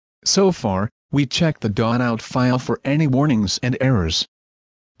So far, we checked the .out file for any warnings and errors.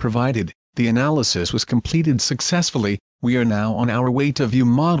 Provided the analysis was completed successfully, we are now on our way to view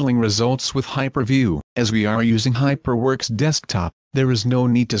modeling results with HyperView. As we are using HyperWorks Desktop, there is no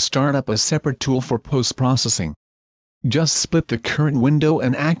need to start up a separate tool for post-processing. Just split the current window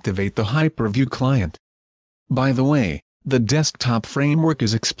and activate the HyperView client. By the way, the desktop framework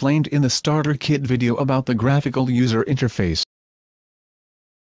is explained in the starter kit video about the graphical user interface.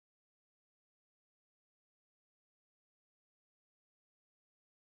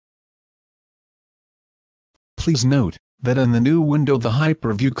 Please note that in the new window the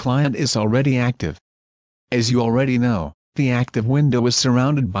HyperView client is already active. As you already know, the active window is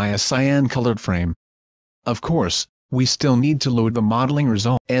surrounded by a cyan-colored frame. Of course, we still need to load the modeling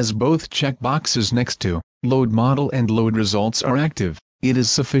result. As both checkboxes next to Load Model and Load Results are active, it is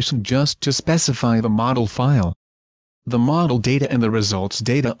sufficient just to specify the model file. The model data and the results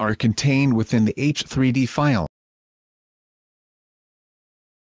data are contained within the H3D file.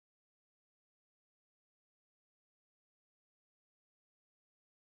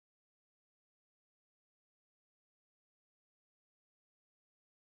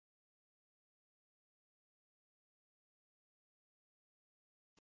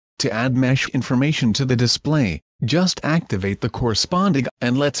 To add mesh information to the display, just activate the corresponding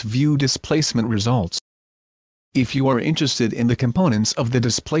and let's view displacement results. If you are interested in the components of the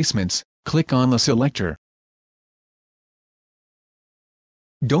displacements, click on the selector.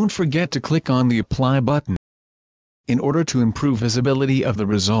 Don't forget to click on the Apply button. In order to improve visibility of the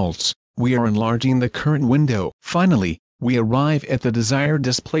results, we are enlarging the current window. Finally, we arrive at the desired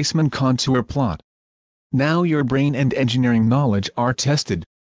displacement contour plot. Now your brain and engineering knowledge are tested.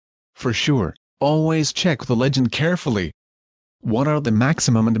 For sure, always check the legend carefully. What are the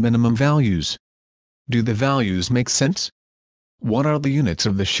maximum and minimum values? Do the values make sense? What are the units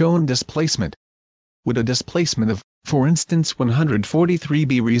of the shown displacement? Would a displacement of, for instance 143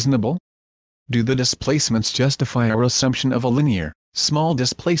 be reasonable? Do the displacements justify our assumption of a linear, small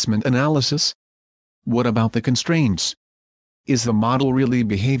displacement analysis? What about the constraints? Is the model really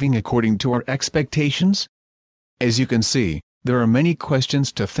behaving according to our expectations? As you can see, there are many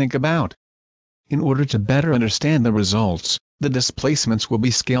questions to think about. In order to better understand the results, the displacements will be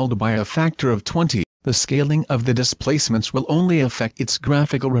scaled by a factor of 20. The scaling of the displacements will only affect its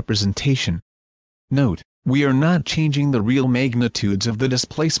graphical representation. Note, we are not changing the real magnitudes of the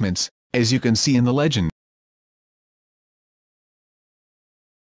displacements, as you can see in the legend.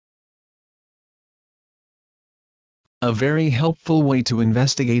 A very helpful way to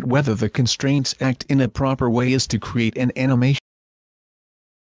investigate whether the constraints act in a proper way is to create an animation.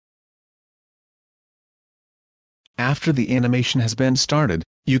 After the animation has been started,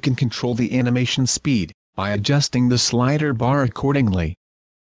 you can control the animation speed by adjusting the slider bar accordingly.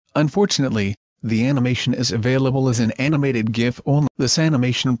 Unfortunately, the animation is available as an animated GIF only. This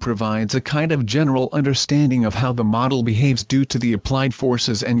animation provides a kind of general understanding of how the model behaves due to the applied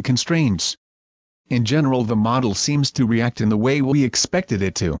forces and constraints. In general, the model seems to react in the way we expected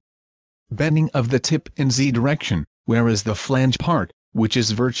it to. Bending of the tip in Z direction, whereas the flange part, which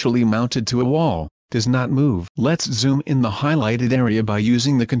is virtually mounted to a wall, does not move. Let's zoom in the highlighted area by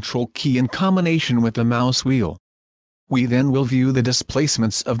using the Control key in combination with the mouse wheel. We then will view the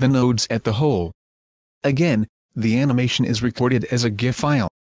displacements of the nodes at the hole. Again, the animation is recorded as a GIF file.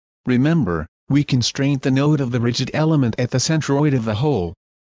 Remember, we constrained the node of the rigid element at the centroid of the hole.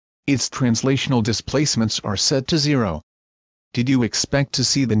 Its translational displacements are set to 0. Did you expect to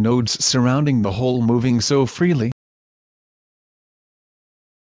see the nodes surrounding the hole moving so freely?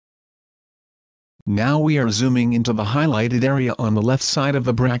 Now we are zooming into the highlighted area on the left side of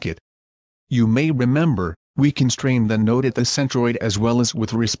the bracket. You may remember, we constrained the node at the centroid as well as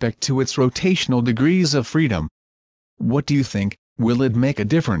with respect to its rotational degrees of freedom. What do you think, will it make a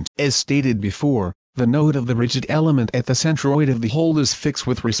difference? As stated before, the node of the rigid element at the centroid of the hole is fixed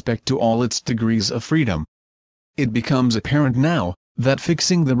with respect to all its degrees of freedom. It becomes apparent now, that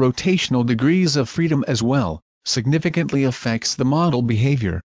fixing the rotational degrees of freedom as well, significantly affects the model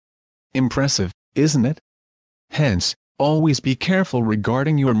behavior. Impressive, isn't it? Hence, always be careful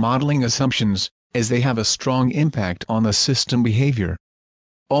regarding your modeling assumptions, as they have a strong impact on the system behavior.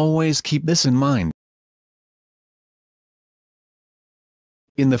 Always keep this in mind.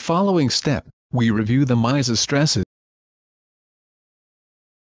 In the following step, we review the Mises stresses.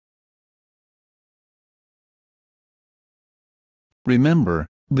 Remember,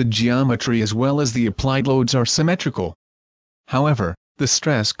 the geometry as well as the applied loads are symmetrical. However, the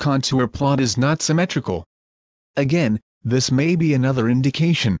stress contour plot is not symmetrical. Again, this may be another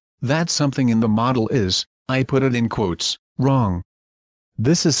indication that something in the model is, I put it in quotes, wrong.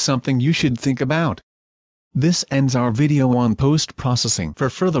 This is something you should think about. This ends our video on post-processing.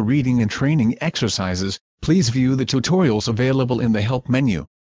 For further reading and training exercises, please view the tutorials available in the help menu.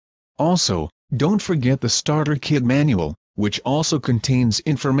 Also, don't forget the starter kit manual, which also contains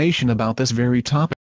information about this very topic.